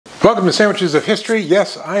Welcome to Sandwiches of History.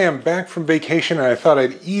 Yes, I am back from vacation and I thought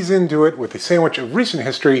I'd ease into it with a sandwich of recent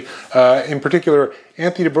history, in particular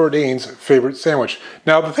Anthony Bourdain's favorite sandwich.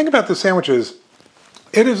 Now the thing about this sandwich is,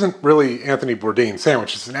 it isn't really Anthony Bourdain's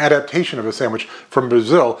sandwich. It's an adaptation of a sandwich from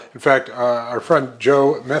Brazil. In fact, our friend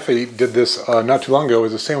Joe Meffy did this not too long ago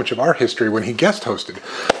as a sandwich of our history when he guest hosted.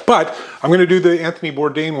 But I'm going to do the Anthony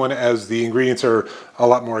Bourdain one as the ingredients are a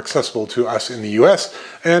lot more accessible to us in the US,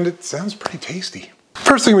 and it sounds pretty tasty.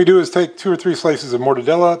 First thing we do is take 2 or 3 slices of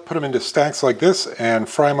mortadella, put them into stacks like this, and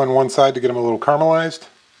fry them on one side to get them a little caramelized.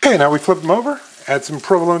 Okay, now we flip them over, add some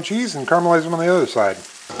provolone cheese, and caramelize them on the other side.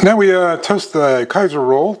 Now we toast the Kaiser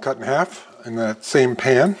roll, cut in half, in that same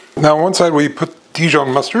pan. Now on one side we put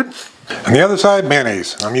Dijon mustard, and the other side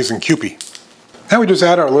mayonnaise. I'm using Kewpie. Now we just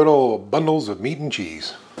add our little bundles of meat and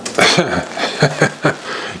cheese.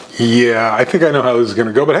 Yeah, I think I know how this is going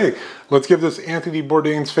to go, but hey, let's give this Anthony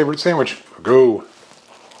Bourdain's favorite sandwich a go.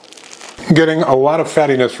 Getting a lot of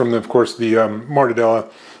fattiness from, of course, the mortadella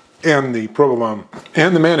and the provolone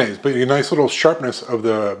and the mayonnaise, but a nice little sharpness of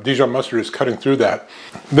the Dijon mustard is cutting through that.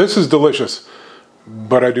 This is delicious,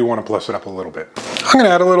 but I do want to plus it up a little bit. I'm going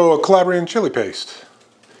to add a little Calabrian chili paste.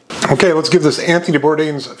 Okay, let's give this Anthony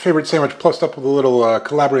Bourdain's favorite sandwich plussed up with a little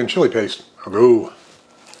Calabrian chili paste a go.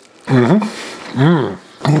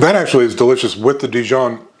 That actually is delicious with the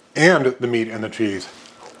Dijon and the meat and the cheese.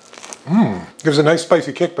 Gives a nice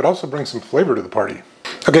spicy kick, but also brings some flavor to the party.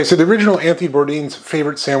 Okay, so the original Anthony Bourdain's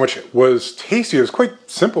favorite sandwich was tasty. It was quite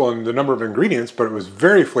simple in the number of ingredients, but it was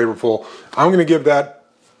very flavorful. I'm going to give that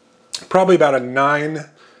probably about a 9.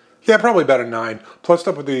 Yeah, probably about a 9. Plussed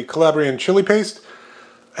up with the Calabrian chili paste,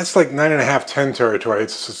 that's like 9.5, 10 territory.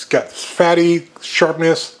 It's got fatty,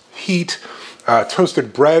 sharpness, heat,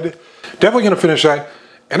 toasted bread. Definitely going to finish that.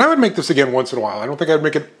 And I would make this again once in a while. I don't think I'd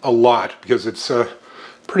make it a lot because it's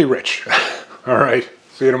pretty rich. All right,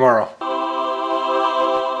 see you tomorrow.